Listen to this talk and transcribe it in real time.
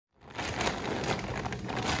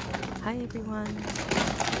Hi everyone,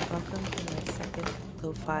 welcome to my second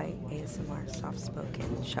Lo-Fi ASMR Soft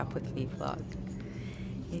Spoken Shop With Me vlog.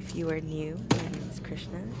 If you are new, my name is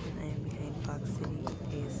Krishna and I am behind Fox City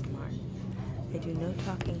ASMR. I do no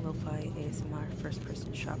talking Lo-Fi ASMR first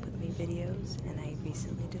person Shop With Me videos, and I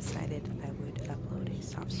recently decided I would upload a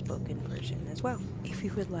soft spoken version as well. If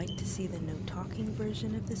you would like to see the no talking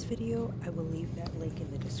version of this video, I will leave that link in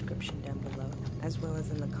the description down below, as well as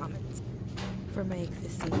in the comments. For my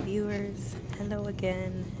existing viewers, hello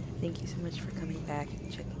again. Thank you so much for coming back and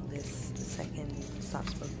checking this second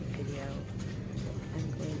soft-spoken video.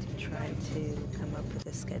 I'm going to try to come up with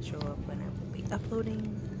a schedule of when I will be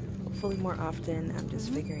uploading, hopefully more often. I'm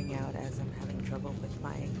just figuring out as I'm having trouble with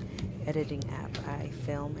my editing app. I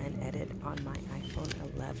film and edit on my iPhone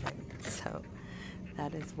 11, so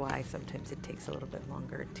that is why sometimes it takes a little bit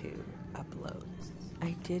longer to upload.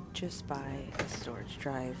 I did just buy a storage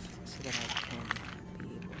drive so that I can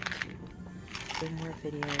be able to film more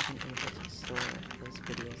videos and able to store those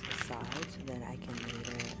videos aside so that I can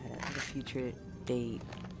later at a future date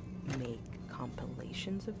make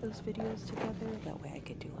compilations of those videos together. That way I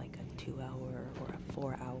could do like a 2-hour or a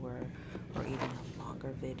 4-hour or even a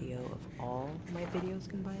longer video of all my videos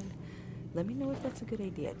combined. Let me know if that's a good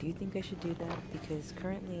idea. Do you think I should do that? Because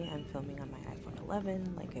currently I'm filming on my iPhone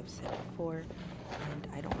 11, like I've said before, and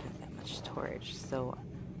I don't have that much storage, so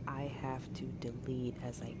I have to delete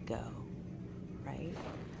as I go, right?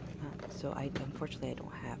 So unfortunately I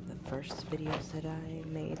don't have the first videos that I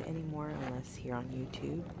made anymore, unless here on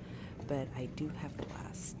YouTube, but I do have the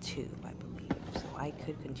last two, I believe, so I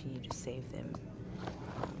could continue to save them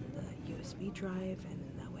on the USB drive, and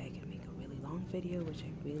then that way I can make a really long video, which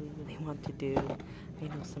I really want to do. I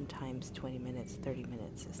know sometimes 20 minutes, 30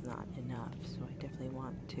 minutes is not enough, so I definitely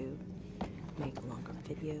want to make longer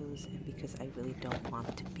videos, and because I really don't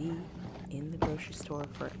want to be in the grocery store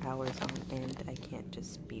for hours on end, I can't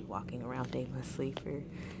just be walking around aimlessly for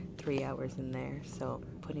 3 hours in there, so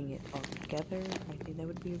putting it all together, I think that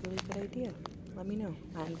would be a really good idea. Let me know.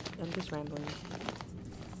 I'm just rambling.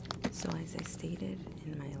 So as I stated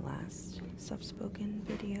in my last soft-spoken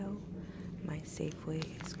video, my Safeway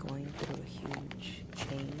is going through a huge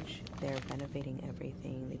change. They're renovating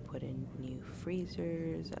everything. They put in new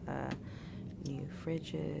freezers, new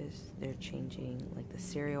fridges. They're changing like the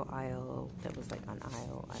cereal aisle that was like on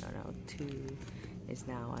aisle, I don't know, 2 is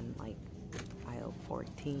now on like aisle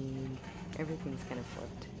 14. Everything's kind of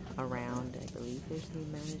flipped around. I believe there's new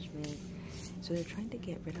management. So they're trying to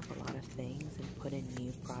get rid of a lot of things and put in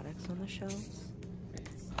new products on the shelves.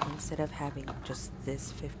 Instead of having just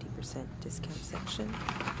this 50% discount section,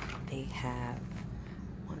 they have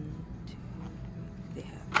they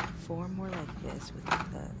have 4 more like this with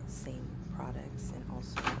the same products, and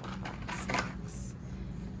also snacks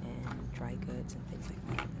and dry goods and things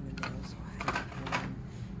like that. And then they also have one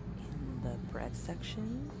in the bread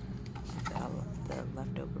section, the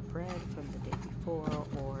leftover bread from the day before,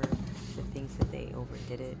 or the things that they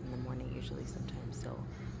overdid it in the morning. Usually sometimes they'll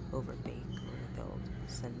overbake, or they'll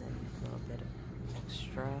send them a little bit of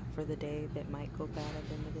extra for the day that might go bad at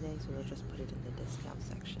the end of the day, so they'll just put it in the discount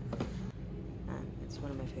section. It's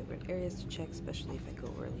one of my favorite areas to check, especially if I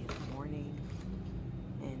go early in the morning.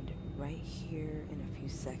 And right here in a few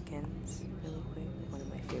seconds, really quick, one of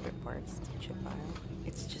my favorite parts, the chip aisle.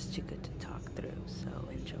 It's just too good to talk through, so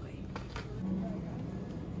enjoy.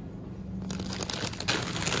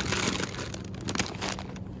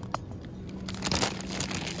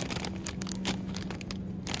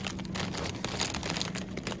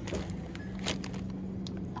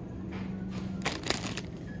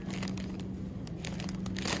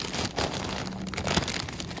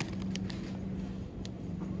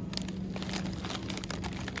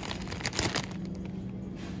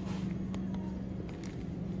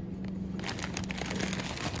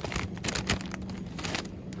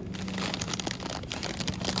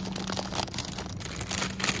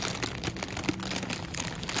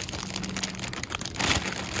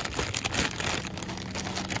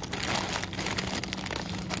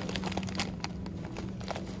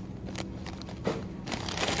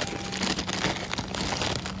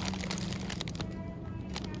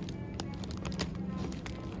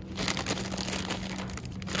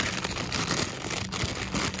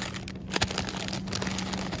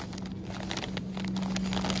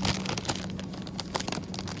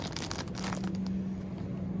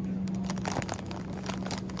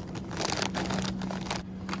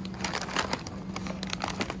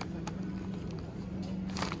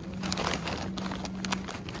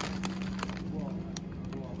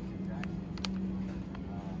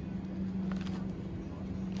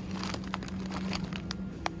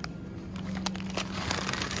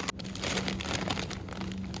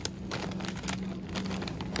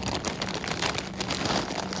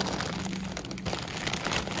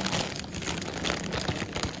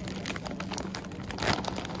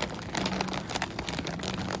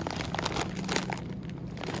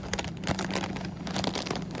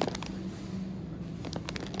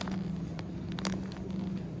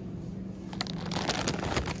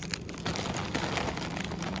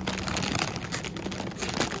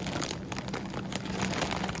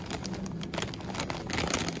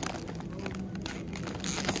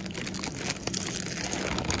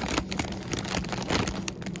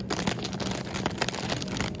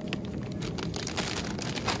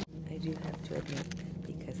 to admit that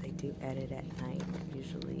because I do edit at night,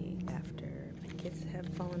 usually after my kids have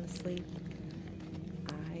fallen asleep,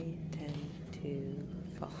 I tend to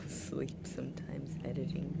fall asleep sometimes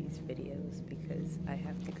editing these videos because I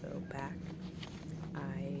have to go back.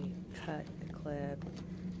 I cut the clip,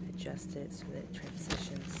 adjust it so that it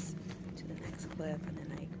transitions to the next clip, and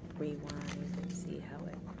then I rewind and see how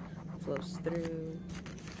it flows through,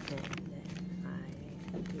 and then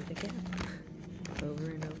I do it again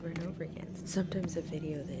over and over and over again. Sometimes a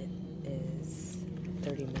video that is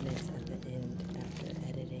 30 minutes at the end after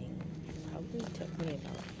editing probably took me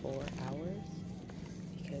about 4 hours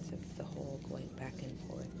because of the whole going back and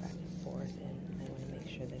forth, and I want to make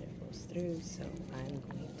sure that it flows through, so I'm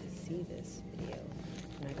going to see this video.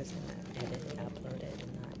 I'm not just going to edit and upload it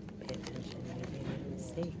and not pay attention. Maybe I made a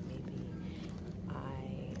mistake. Maybe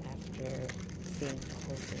after seeing the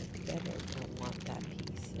whole thing together, don't want that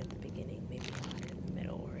piece at the beginning. Maybe I want it in the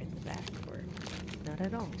middle or in the back, or not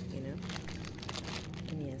at all, you know?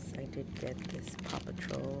 And yes, I did get this Paw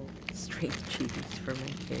Patrol string cheese for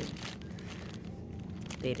my kids.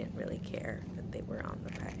 They didn't really care that they were on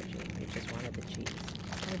the packaging. They just wanted the cheese.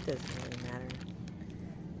 It doesn't really matter.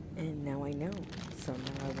 And now I know. So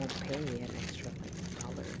now I won't pay an extra like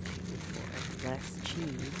 $1 or $2 for less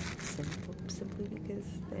cheese simply because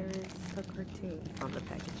there is a cartoon on the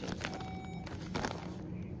packaging.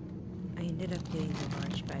 I ended up getting the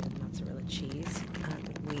large bag of mozzarella cheese.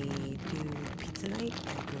 We do pizza night.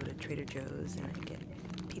 I go to Trader Joe's and I get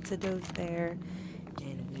pizza doughs there.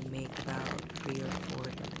 And we make about 3 or 4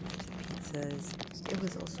 different types of pizzas. It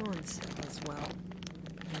was also on sale as well,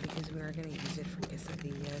 because we are going to use it for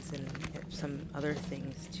quesadillas and some other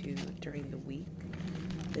things too during the week.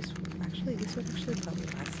 This would actually probably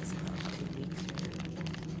last us about 2 weeks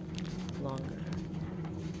or longer.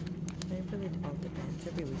 It really all depends.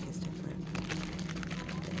 Every week is different.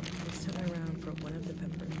 This time around, for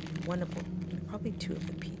probably 2 of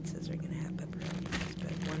the pizzas are going to have pepperonis,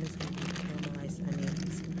 but one is going to be caramelized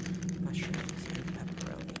onions, mushrooms, and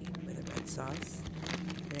pepperoni with a red sauce.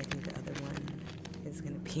 And I think the other one is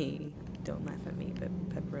going to be, don't laugh at me, but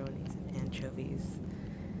pepperonis and anchovies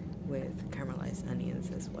with caramelized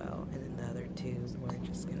onions as well. And then the other 2, we're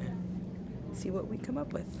just going to see what we come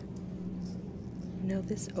up with. Now,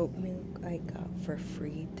 this oat milk I got for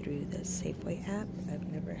free through the Safeway app. I've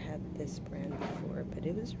never had this brand before, but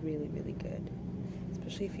it was really, really good.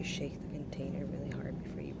 Especially if you shake the container really hard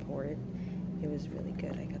before you pour it. It was really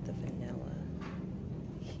good. I got the vanilla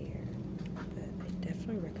here, but I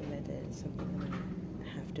definitely recommend it. It's something I'm going to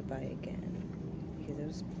have to buy again because I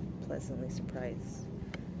was pleasantly surprised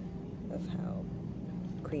of how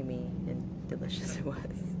creamy and delicious it was.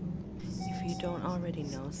 If you don't already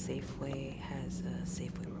know, Safeway has a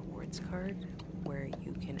Safeway Rewards Card where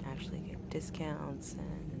you can actually get discounts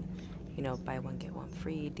and, you know, buy one get one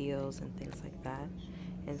free deals and things like that.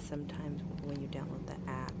 And sometimes when you download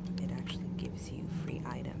the app, it actually gives you free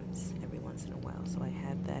items every once in a while. So I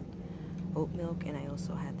had that oat milk, and I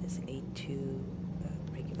also had this A2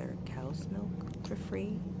 regular cow's milk for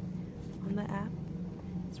free on the app.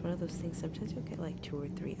 It's one of those things, sometimes you'll get like 2 or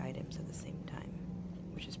 3 items at the same time,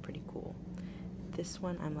 which is pretty cool. This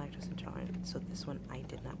one, I'm lactose intolerant, so this one I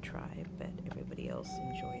did not try, but everybody else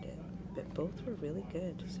enjoyed it. But both were really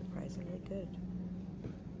good, surprisingly good.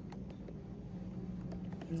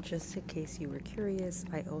 And just in case you were curious,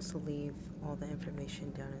 I also leave all the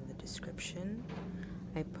information down in the description.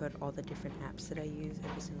 I put all the different apps that I use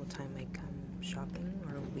every single time I come shopping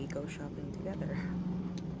or we go shopping together.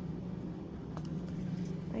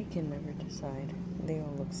 I can never decide. They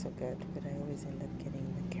all look so good, but I always end up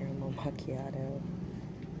getting the caramel macchiato.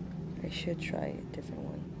 I should try a different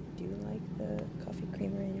one. Do you like the coffee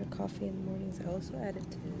creamer in your coffee in the mornings? I also add it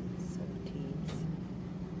to some teas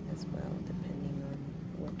as well, depending on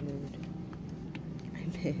what mood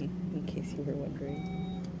I'm in case you were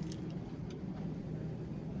wondering.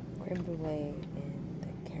 Creme brulee and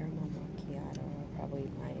the caramel macchiato are probably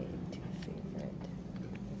my 2 favorite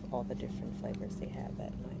of all the different flavors they have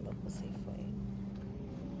at my local Safeway.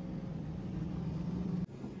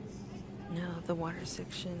 Now, the water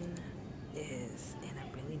section is in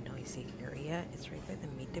a really noisy area. It's right by the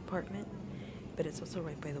meat department, but it's also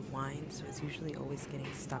right by the wine, so it's usually always getting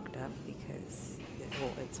stocked up because,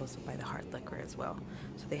 well, it's also by the hard liquor as well.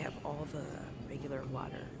 So they have all the regular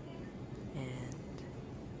water and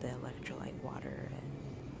the electrolyte water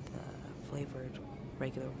and the flavored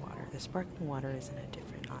regular water. The sparkling water is in a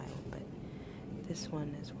different aisle, but this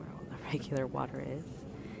one is where all the regular water is.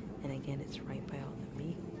 And again, it's right by all the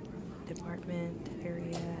meat department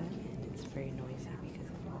area, and it's very noisy because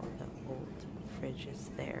of all the old fridges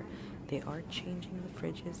there. They are changing the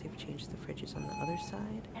fridges. They've changed the fridges other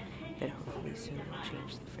side, but hopefully soon they'll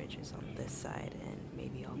change the fridges on this side, and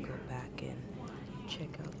maybe I'll go back and check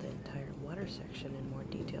out the entire water section in more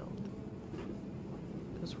detail.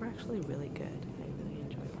 Those were actually really good. I really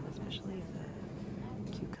enjoyed them, especially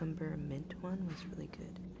the cucumber mint one was really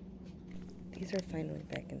good. These are finally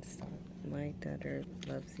back in stock. My daughter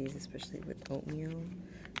loves these, especially with oatmeal.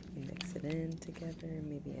 You mix it in together,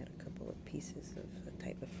 maybe add a couple of pieces of a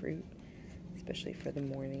type of fruit, especially for the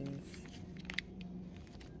mornings.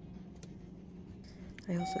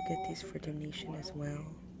 I also get these for donation as well.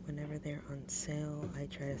 Whenever they're on sale, I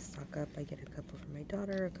try to stock up. I get a couple for my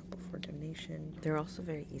daughter, a couple for donation. They're also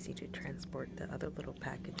very easy to transport. The other little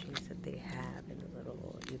packagings that they have in the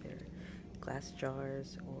little either glass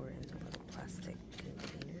jars or in the little plastic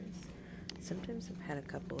containers. Sometimes I've had a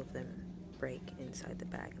couple of them break inside the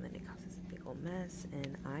bag, and then it causes a big old mess,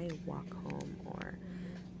 and I walk home or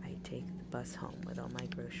I take the bus home with all my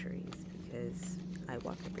groceries because I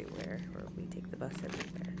walk everywhere, or we take the bus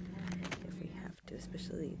everywhere if we have to,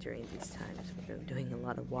 especially during these times when we're doing a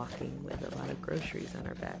lot of walking with a lot of groceries on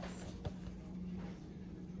our backs.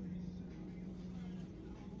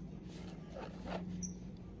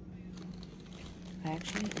 I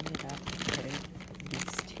actually ended up putting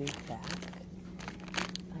these two back.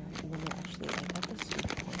 I got the sweet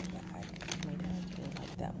corn bag. My dad didn't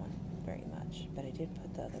like that one very much, but I did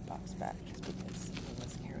put the other box back just because I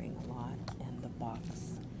was carrying a lot and the box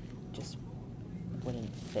just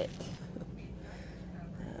wouldn't fit.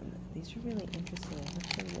 These are really interesting. I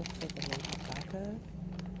actually looked for the Lady Gaga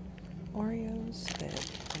Oreos, but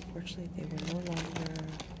unfortunately they were no longer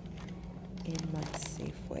in my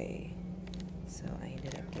Safeway, so I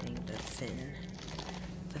ended up getting the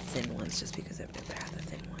thin ones just because I've never had the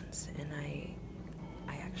thin ones. And I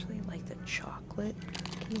actually like the chocolate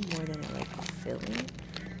more than I like the filling,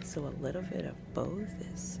 so a little bit of both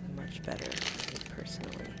is much better for me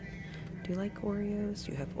personally. Do you like Oreos?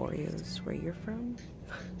 Do you have Oreos where you're from?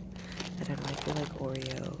 I don't know, I feel like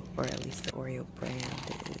Oreo, or at least the Oreo brand,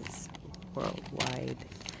 is worldwide,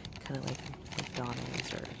 kind of like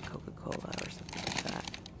McDonald's or Coca-Cola or something like that.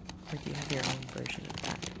 Or do you have your own version of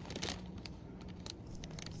that?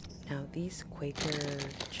 Now these Quaker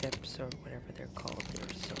chips, or whatever they're called,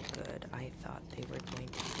 they're so good. I thought they were going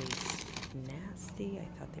to taste nasty. I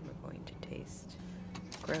thought they were going to taste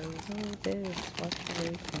gross. Oh, this, wash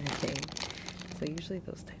away kind of thing. So usually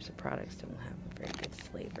those types of products don't have a very good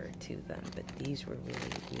flavor to them, but these were really,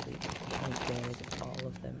 really, really good. All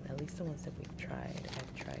of them, at least the ones that we've tried.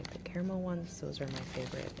 I've tried the caramel ones. Those are my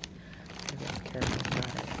favorite. I love caramel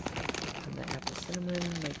products. And the apple cinnamon,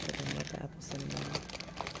 my children love the apple cinnamon.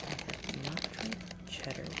 I have not tried the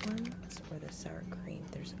cheddar ones or the sour cream.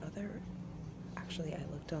 There's other, actually I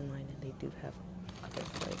looked online and they do have other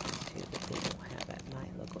flavors too that they don't have at my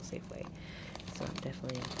local Safeway. So I'm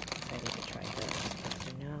definitely excited to try those. But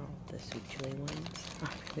for now, the sweet chili ones are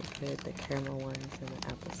really good. The caramel ones and the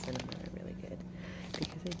apple cinnamon are really good.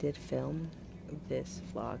 Because I did film this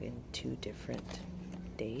vlog in 2 different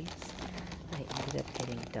days, I ended up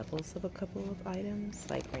getting doubles of a couple of items.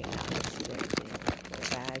 Like right now, I'm getting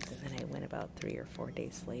 4 bags, and then I went about 3 or 4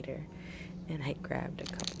 days later, and I grabbed a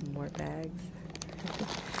couple more bags.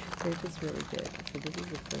 So it was really good. So this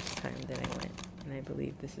is the first time that I went, and I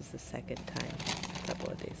believe this is the second time a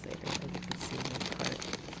couple of days later. As you can see, my cart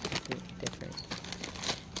is completely different.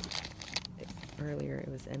 Earlier it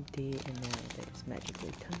was empty, and now there's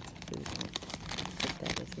magically tons of food in it. But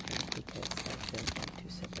that was again because I filmed on 2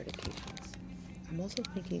 separate occasions. I'm also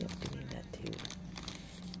thinking of doing that too.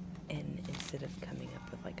 And instead of coming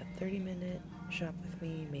up with like a 30-minute shop with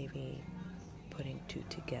me, maybe putting 2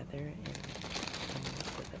 together and coming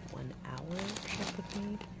up with a 1-hour shop with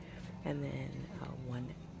me, and then a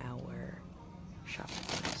 1-hour shop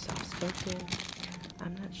with Soft Spoken.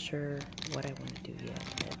 I'm not sure what I want to do yet,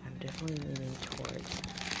 but I'm definitely leaning towards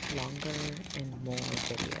longer and more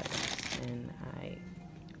videos, and I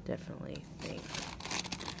definitely think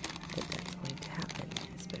that that's going to happen,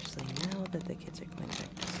 especially now that the kids are going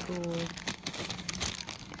back to school,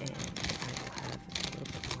 and I will have a little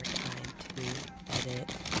bit more time to edit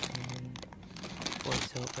and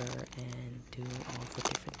voice over and do all the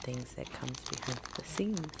different things that comes behind the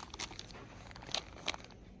scenes.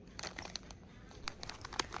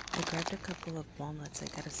 I grabbed a couple of walnuts. I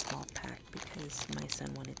got a small pack because my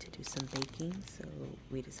son wanted to do some baking, so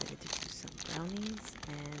we decided to do some brownies,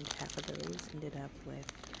 and half of those ended up with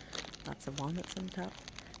lots of walnuts on top.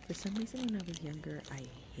 For some reason when I was younger, I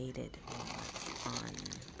hated walnuts on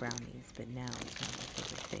brownies, but now it's one of my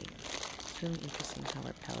favorite things. It's really interesting how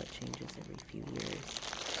our palate changes every few years.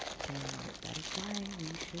 And that is why we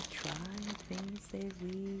should try things that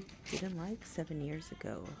we didn't like 7 years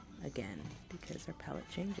ago again, because our palate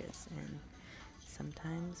changes, and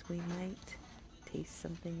sometimes we might taste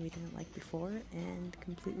something we didn't like before and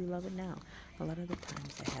completely love it now. A lot of the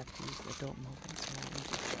times I have these adult moments where I'm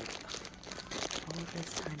just like, oh, all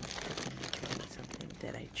this time I've taken enjoying something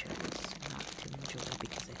that I chose not to enjoy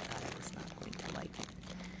because I thought I was not going to like it.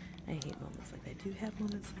 I hate moments like that. Do you have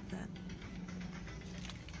moments like that?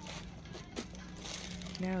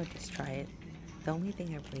 Now I just try it. The only thing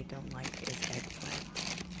I really don't like is eggplant.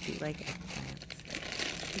 Do you like eggplants?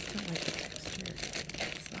 I just don't like the texture.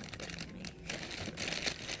 It's not good for me.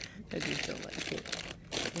 I just don't like it.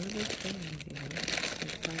 One of those things, you know,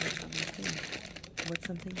 eggplant is not my thing. What's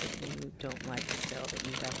something that you don't like still that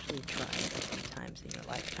you've actually tried a few times in your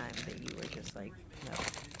lifetime that you were just like, no,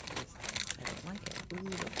 I don't like it. Ooh,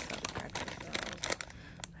 those soft crackers.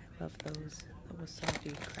 I love those. Those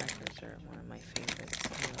salty crackers are one of my favorites.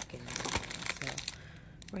 I love getting them on sale.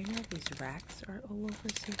 Right now, these racks are all over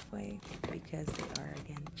Safeway because they are,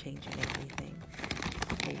 again, changing everything.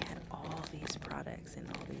 They had all these products in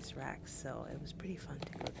all these racks, so it was pretty fun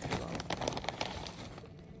to go through all of them.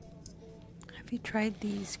 Have you tried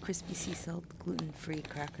these crispy sea salt gluten-free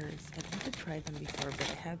crackers? I've never tried them before, but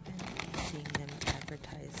I have been seeing them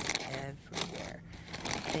advertised everywhere.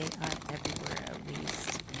 They are everywhere, at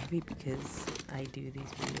least. Maybe because I do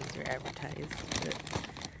these videos or advertise, but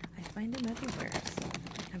I find them everywhere. So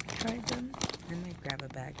I've tried them. I might grab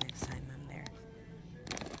a bag next time I'm there.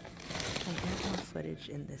 I have more footage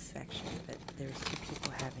in this section, but there's two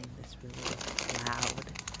people having this really loud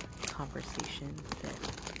conversation that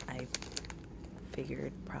I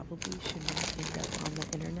figured probably should not end up on the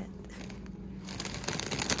internet.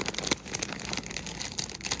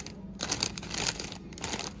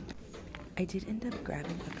 I did end up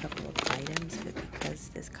grabbing a couple of items, but because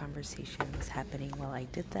this conversation was happening while I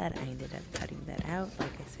did that, I ended up cutting that out, like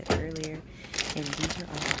I said earlier. And these are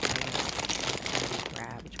all the items that I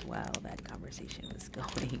grabbed while that conversation was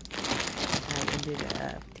going. I ended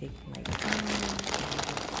up taking my time and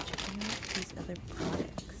just checking out these other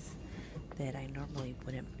products that I normally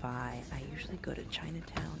wouldn't buy. I usually go to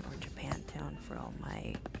Chinatown or Japantown for all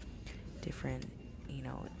my different,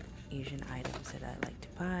 Asian items that I like to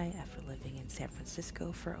buy after living in San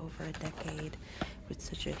Francisco for over a decade with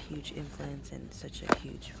such a huge influence and such a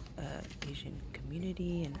huge Asian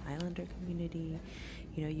community and Islander community.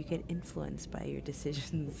 You get influenced by your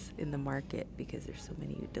decisions in the market because there's so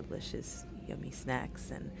many delicious, yummy snacks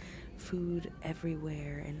and food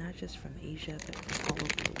everywhere, and not just from Asia, but from all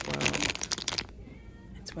over the world.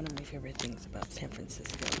 It's one of my favorite things about San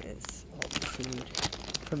Francisco is all the food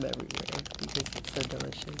from everywhere because it's so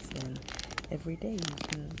delicious, and every day you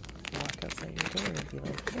can walk outside your door and be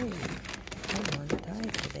like, hey, I want Thai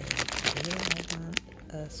today. Today I want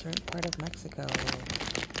a certain part of Mexico.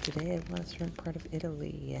 Today I want a certain part of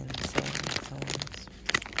Italy, and so on and so on.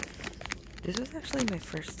 This was actually my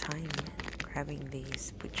first time grabbing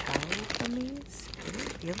these puchao from these.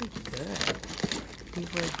 They were really good. They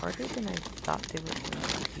were harder than I thought they were going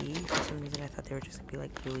to be. For some reason I thought they were just going to be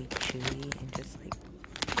like really chewy and just like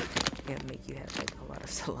make you have like a lot of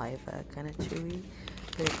saliva, kind of chewy,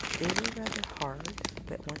 but they were rather hard.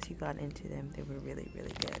 But once you got into them, they were really,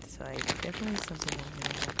 really good. So I definitely something I'm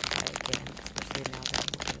gonna have to try again, especially now that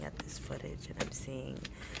I'm looking at this footage and I'm seeing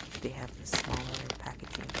they have the smaller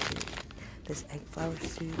packaging too. This egg flour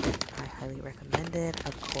soup, I highly recommend it.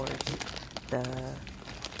 Of course, the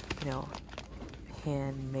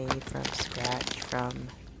handmade from scratch from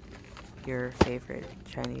your favorite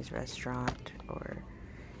Chinese restaurant, or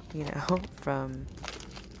from,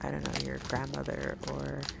 I don't know, your grandmother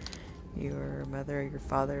or your mother or your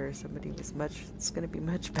father or somebody it's going to be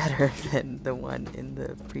much better than the one in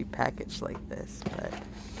the pre-packaged like this. But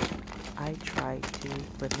I try to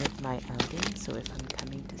limit my outing, so if I'm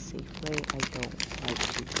coming to Safeway, I don't like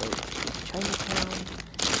to go to Chinatown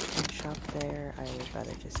and shop there. I would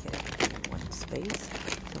rather just get everything in one space.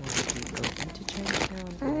 So when I go into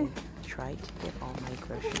Chinatown, I try to get all my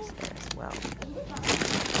groceries there as well.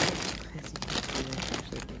 As you can see, I'm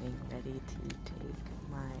actually getting ready to take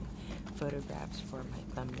my photographs for my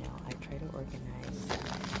thumbnail. I try to organize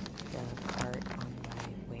the cart on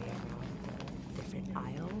my way around the different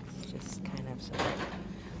aisles, just kind of so that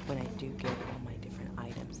when I do get all my different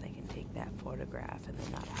items, I can take that photograph and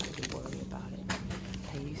then not have to worry about it.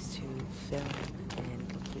 I used to film and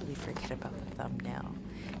completely forget about the thumbnail.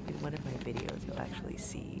 In one of my videos, you'll actually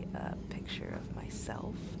see a picture of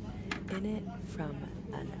myself in it from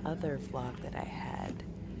another vlog that I had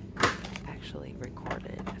actually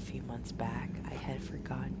recorded a few months back. I had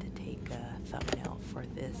forgotten to take a thumbnail for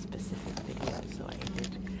this specific video, so I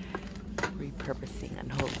ended repurposing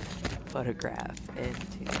an old photograph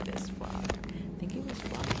into this vlog. I think it was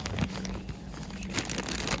vlog number 3.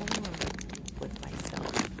 I'm not sure. With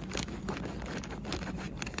myself.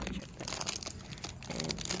 Check that out.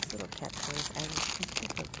 And these little cat toys, I was thinking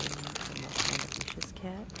about getting the most Alicia's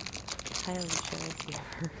cat. Hi Alicia, if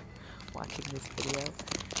you're watching this video.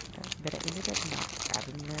 But I ended up not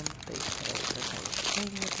grabbing them because I was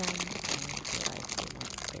playing with them and realized they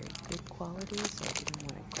weren't very good quality, so I didn't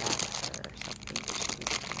want to grab her or something that she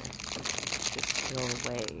was going to just throw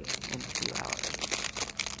away in a few hours.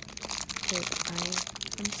 But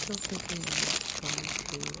I'm still thinking of going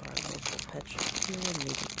to our local pet shop here and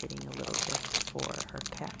maybe getting a little gift for her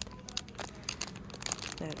cat.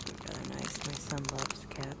 That would be really nice. My son loves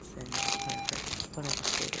cats, and one of his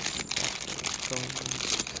favorite things actually is going and,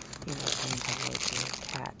 saying hello to his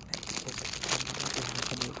cat that he just hasn't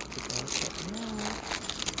been able to go. But now,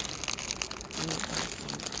 we are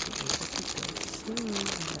going to be able to go soon, and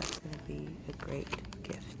that's going to be a great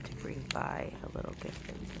gift to bring by, a little gift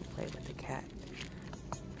that we can play with the cat.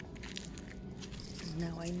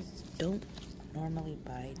 Now, I don't normally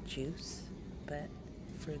buy juice, but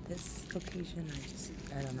for this occasion,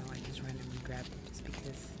 I don't know, I just randomly grabbed it just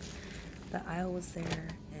because the aisle was there,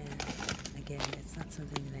 and again, it's not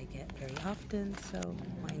something that I get very often, so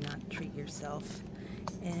why not treat yourself?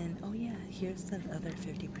 And oh yeah, here's the other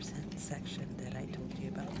 50% section that I told you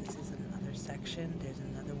about. This is another section. There's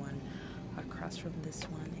another one across from this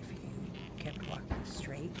one. If you kept walking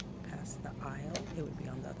straight past the aisle, it would be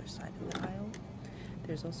on the other side of the aisle.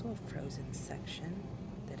 There's also a frozen section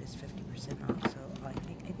that is 50% off, so I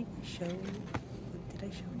think I showed, did I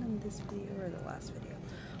show it in this video or the last video?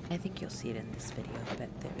 I think you'll see it in this video, but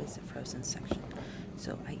there is a frozen section.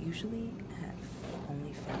 So I usually have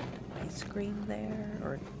only found ice cream there,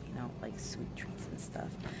 or like sweet treats and stuff,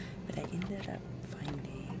 but I ended up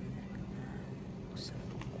finding some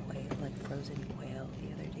quail, like frozen quail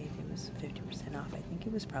the other day. It was 50% off. I think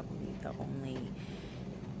it was probably the only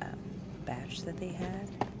batch that they had,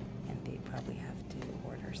 and they probably have to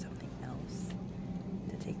order something else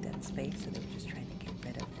to take that space, so they were just trying to get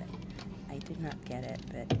rid of it. I did not get it,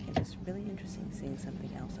 but it was really interesting seeing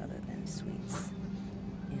something else other than sweets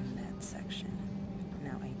in that section.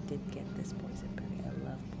 Now, I did get this boysenberry. I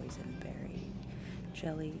love boysenberry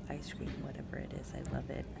jelly, ice cream, whatever it is. I love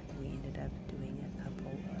it. We ended up doing a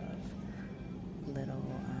couple of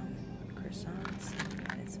little croissants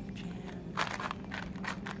and some jam.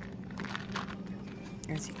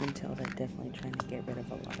 As you can tell, they're definitely trying to get rid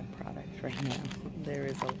of a lot of products right now. There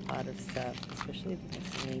is a lot of stuff, especially the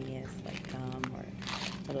miscellaneous, like gum or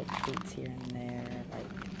little treats here and there,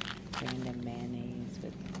 like random mayonnaise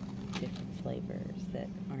with different flavors that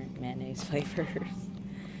aren't mayonnaise flavors.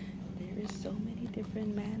 There is so many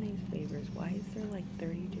different mayonnaise flavors. Why is there like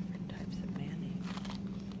 30 different types of mayonnaise?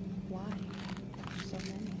 Why? So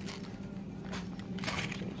many.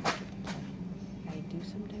 I do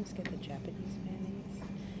sometimes get the Japanese mayonnaise.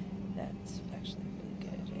 That's actually really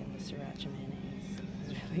good, and the sriracha mayonnaise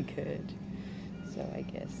is really good. So I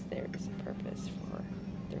guess there is a purpose for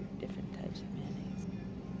 30 different types of mayonnaise.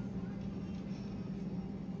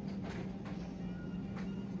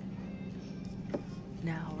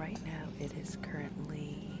 Now, right now, it is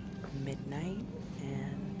currently midnight,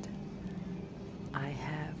 and I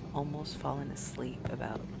have almost fallen asleep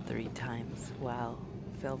about 3 times while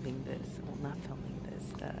filming this. Well, not filming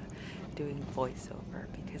this, doing voiceover,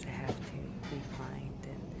 because I have to rewind,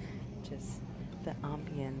 and just the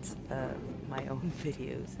ambience of my own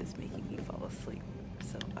videos is making me fall asleep.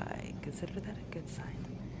 So I consider that a good sign.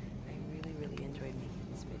 I really, really enjoyed making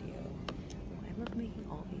this video. I love making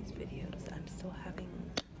all these videos. I'm still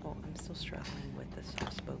struggling with the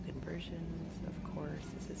soft-spoken versions, of course.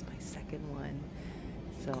 This is my second one,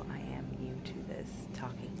 so I am new to this,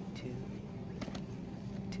 talking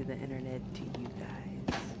to the internet, to you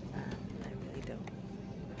guys. I really don't.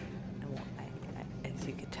 As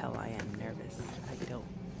you could tell, I am nervous. I don't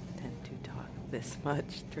tend to talk this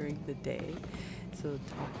much during the day, so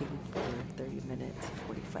talking for 30 minutes,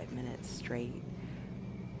 45 minutes straight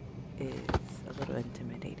is a little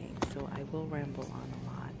intimidating. So I will ramble on a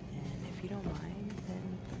lot, and if you don't mind,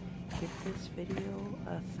 then give this video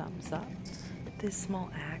a thumbs up. This small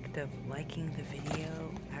act of liking the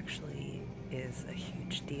video actually is a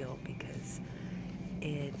huge deal, because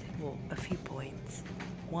a few points.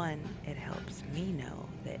 One, it helps me know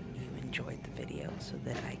that you enjoyed the video so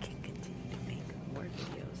that I can continue to make more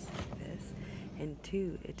videos like this. And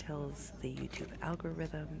 2, it tells the YouTube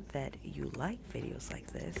algorithm that you like videos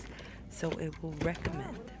like this, so it will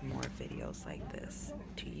recommend more videos like this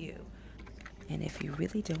to you. And if you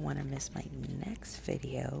really don't want to miss my next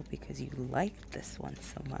video because you like this one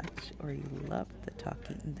so much, or you love the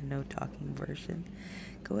no talking version,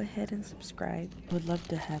 go ahead and subscribe. I would love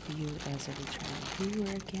to have you as a returning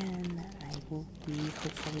viewer again. I will be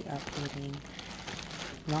hopefully uploading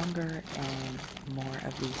longer and more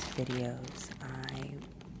of these videos.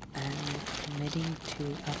 I am committing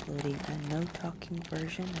to uploading a no talking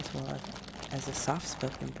version as well as a soft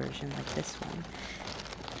spoken version like this one.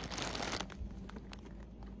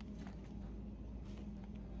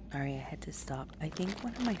 Sorry, I had to stop. I think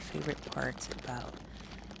one of my favorite parts about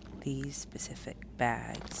these specific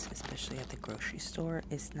bags, especially at the grocery store,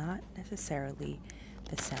 is not necessarily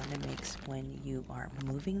the sound it makes when you are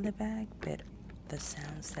moving the bag, but the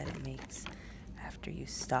sounds that it makes after you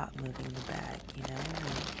stop moving the bag, you know,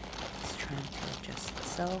 when it's trying to adjust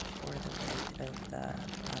itself, or the weight of the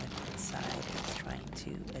product inside is trying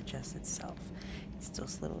to adjust itself. It's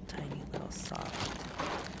those little tiny little soft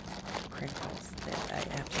crinkles that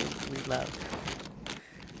I absolutely love.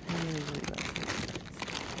 I really love these.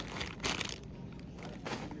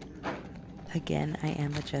 Again, I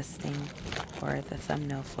am adjusting for the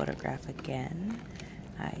thumbnail photograph again.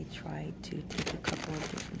 I tried to take a couple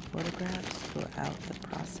of different photographs throughout the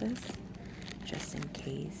process, just in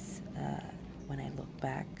case when I look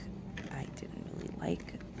back I didn't really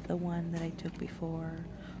like the one that I took before,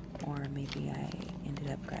 or maybe I ended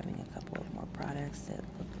up grabbing a couple of more products that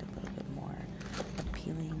looked a little bit more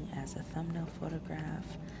appealing as a thumbnail photograph.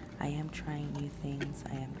 I am trying new things.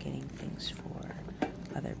 I am getting things for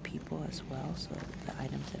other people as well, so the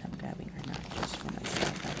items that I'm grabbing are not just for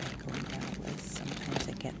myself. I like going down a list. Sometimes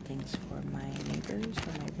I get things for my neighbors,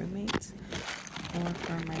 for my roommates, or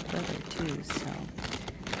for my brother too, so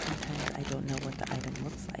sometimes I don't know what the item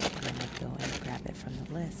looks like, and then I go and grab it from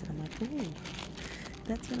the list, and I'm like, ooh,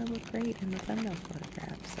 that's gonna look great in the thumbnail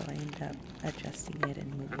photograph. So I end up adjusting it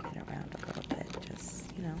and moving it around a little bit,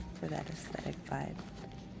 just, you know, for that aesthetic vibe.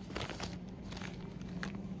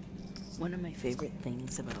 One of my favorite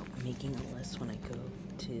things about making a list when I go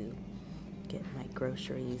to get my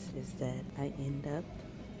groceries is that I end up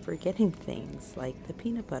forgetting things like the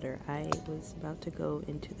peanut butter. I was about to go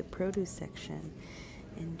into the produce section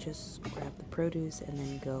and just grab the produce and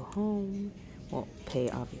then go home. Well,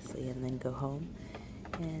 pay obviously, and then go home.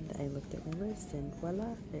 And I looked at my list and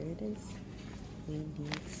voila, there it is. We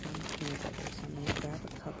need some peanut butter, so I'm going to grab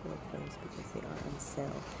a couple of those because they are on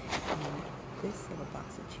sale. And this little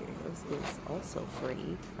box of Cheerios is also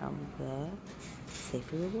free from the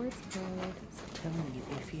Safeway Rewards Card. So I'm telling you,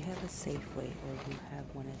 if you have a Safeway or you have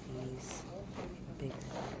one of these big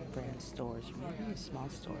brand stores, or maybe a small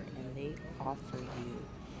store, and they offer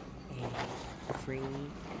you a free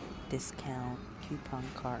discount coupon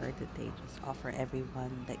card that they just offer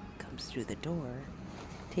everyone that comes through the door,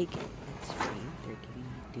 take it. It's free. They're giving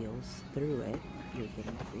you deals through it. You're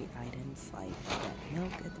getting free items like that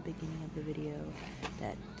milk at the beginning of the video,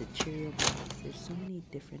 that the Cheerio box. There's so many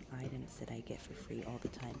different items that I get for free all the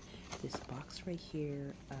time. This box right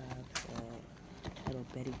here of the little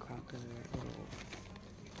Betty Crocker little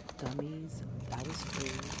gummies, that was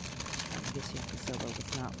free. I guess you have to sell it,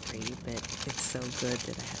 it's not free, but it's so good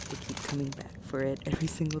that I have to keep coming back for it every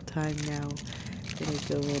single time now that I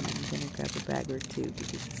go in. I'm going to grab a bag or two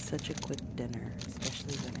because it's such a quick dinner,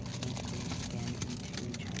 especially when I can't go again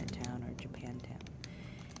into Chinatown or Japantown.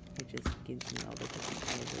 It just gives me all the different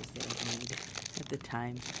flavors that I need at the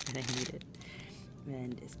time that I need it.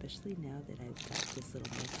 And especially now that I've got this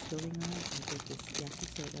little mix going on, I get this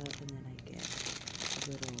yakisoba, and then I get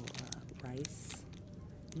a little rice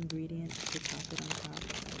ingredient to top it on top,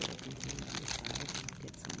 a little ingredient on the side, and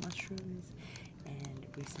get some mushrooms. And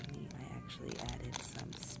recently I actually added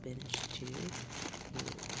some spinach too. It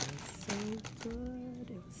was so good.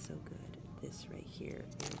 It was so good. This right here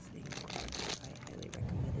is incredible. I highly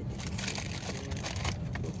recommend it if you see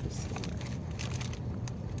local store.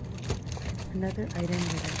 Another item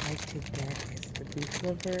that I like to get is the beef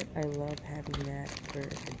liver. I love having that for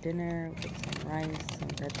the dinner with some rice, some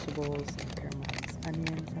vegetables, some caramelized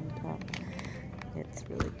onions on top. It's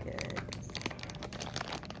really good.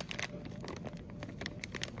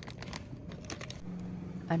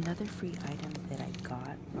 Another free item that I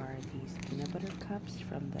got are these peanut butter cups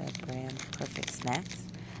from the brand Perfect Snacks.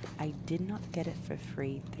 I did not get it for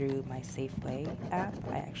free through my Safeway app.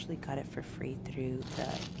 I actually got it for free through the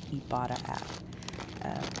Ibotta app.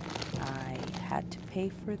 I had to pay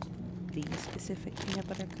for these specific peanut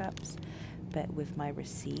butter cups, but with my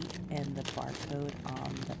receipt and the barcode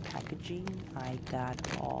on the packaging, I got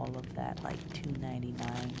all of that, like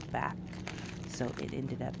 $2.99 back. so it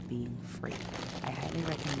ended up being free. I highly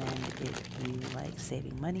recommend, if you like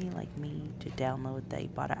saving money like me, to download the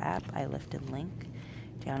Ibotta app. I left a link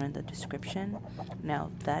down in the description. Now,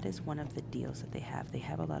 that is one of the deals that they have. They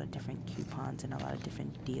have a lot of different coupons and a lot of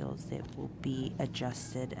different deals that will be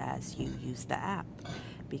adjusted as you use the app,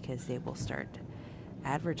 because they will start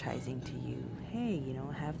advertising to you, hey, you know,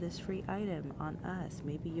 have this free item on us.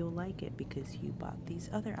 Maybe you'll like it because you bought these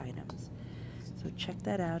other items. So check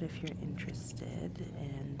that out if you're interested.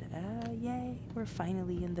 And yay, we're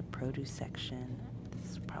finally in the produce section.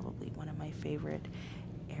 This is probably one of my favorite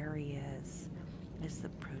areas, is the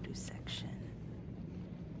produce section.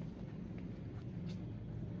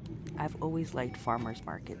 I've always liked farmers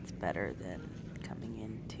markets better than coming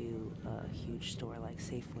into a huge store like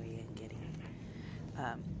Safeway and getting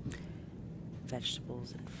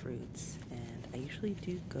vegetables and fruits. And I usually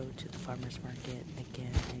do go to the farmers market.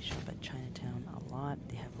 Again, I shop at Chinatown a lot.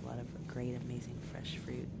 They have a lot of great, amazing fresh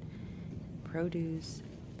fruit, produce.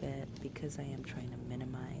 But because I am trying to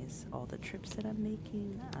minimize all the trips that I'm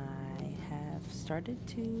making, I have started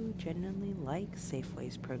to genuinely like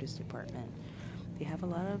Safeway's produce department. They have a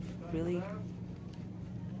lot of really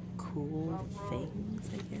cool things,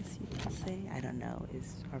 I guess you could say. I don't know,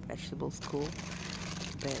 are vegetables cool?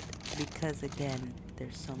 But because, again,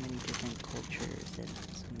 there's so many different cultures and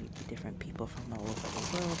so many different people from all over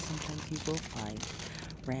the world, sometimes you will find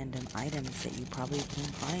random items that you probably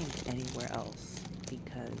wouldn't find anywhere else,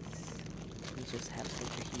 because we just have such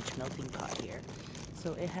a huge melting pot here.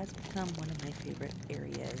 So it has become one of my favorite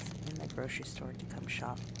areas in the grocery store to come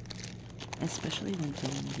shop, especially when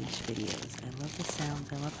filming these videos. I love the sound.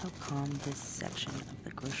 I love how calm this section of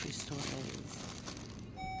the grocery store is.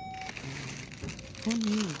 And who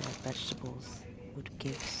knew that vegetables would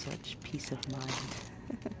give such peace of mind?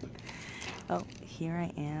 Oh, here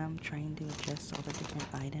I am trying to adjust all the different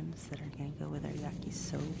items that are going to go with our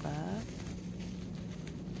yakisoba.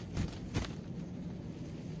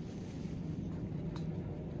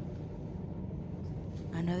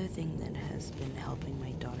 Another thing that has been helping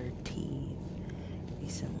my daughter teethe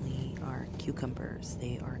recently are cucumbers.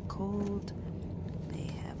 They are cold, they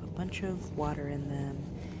have a bunch of water in them,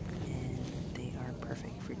 and they are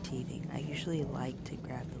perfect for teething. I usually like to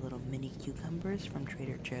grab the little mini cucumbers from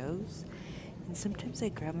Trader Joe's, and sometimes I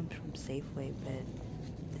grab them from Safeway,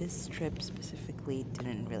 but this trip specifically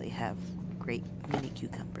didn't really have great mini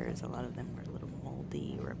cucumbers. A lot of them were a little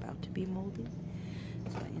moldy or about to be moldy.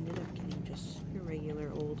 So I ended up getting just a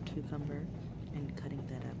regular old cucumber and cutting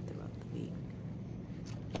that up throughout the week.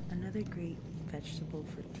 Another great vegetable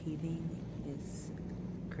for teething is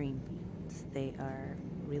green beans. They are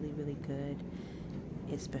really, really good,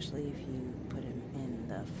 especially if you put them in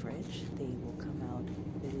the fridge. They will come out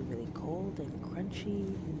really, really cold and crunchy,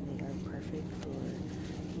 and they are perfect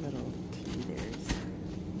for little teethers.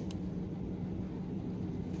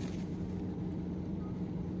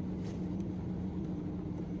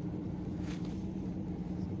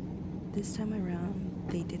 This time around,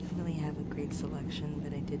 they didn't really have a great selection,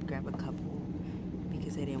 but I did grab a couple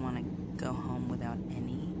because I didn't want to go home without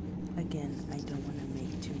any. Again, I don't want to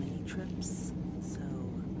make too many trips, so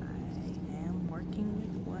I am working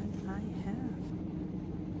with what I have.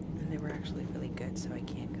 And they were actually really good, so I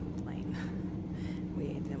can't complain. We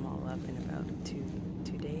ate them all up in about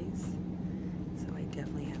two days, so I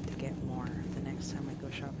definitely have to get more the next time I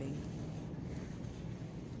go shopping.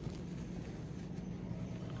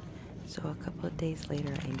 So a couple of days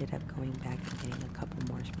later, I ended up going back and getting a couple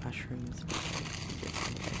more mushrooms, which I just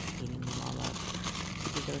ended up eating them all up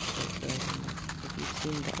because they were so good. And if you've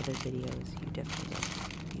seen the other videos, you definitely know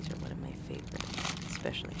these are one of my favorites,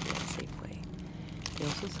 especially here at Safeway. They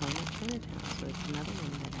also sell them at Chinatown, so it's another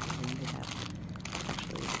one that I ended up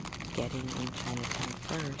actually getting in Chinatown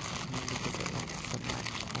first, and because I liked it so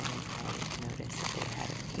much and I noticed that they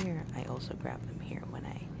had it here, I also grab them here when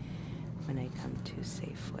I come to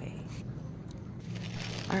Safeway.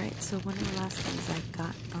 Alright, so one of the last things I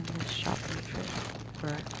got on this shopping trip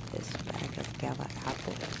were this bag of gala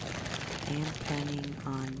apples. I am planning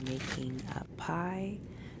on making a pie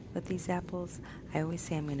with these apples. I always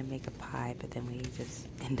say I'm going to make a pie, but then we just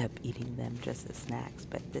end up eating them just as snacks.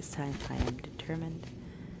 But this time I am determined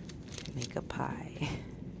to make a pie.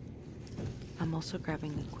 I'm also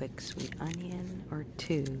grabbing a quick sweet onion or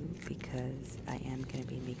two because I am going to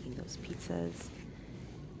be making those pizzas,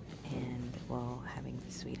 and well, having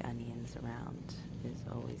the sweet onions around is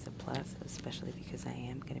always a plus, especially because I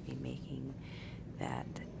am going to be making that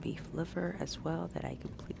beef liver as well that I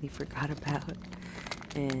completely forgot about.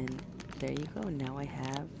 And there you go, now I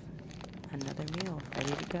have another meal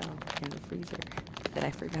ready to go in the freezer that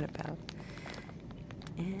I forgot about.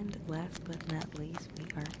 And last but not least, we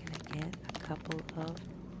are gonna get a couple of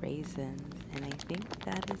raisins. And I think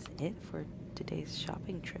that is it for today's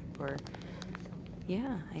shopping trip. Or,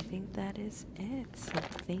 yeah, I think that is it. So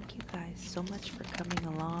thank you guys so much for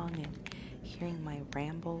coming along and hearing my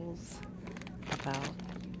rambles about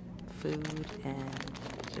food and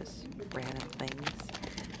just random things.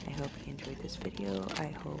 I hope you enjoyed this video. I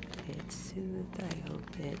hope it soothed. I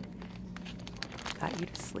hope it got you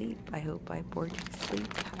to sleep. I hope I bored you to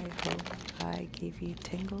sleep. I hope I gave you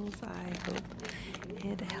tingles. I hope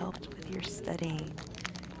it helped with your studying.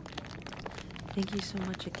 Thank you so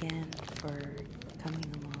much again for coming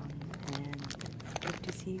along, and hope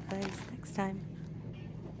to see you guys next time.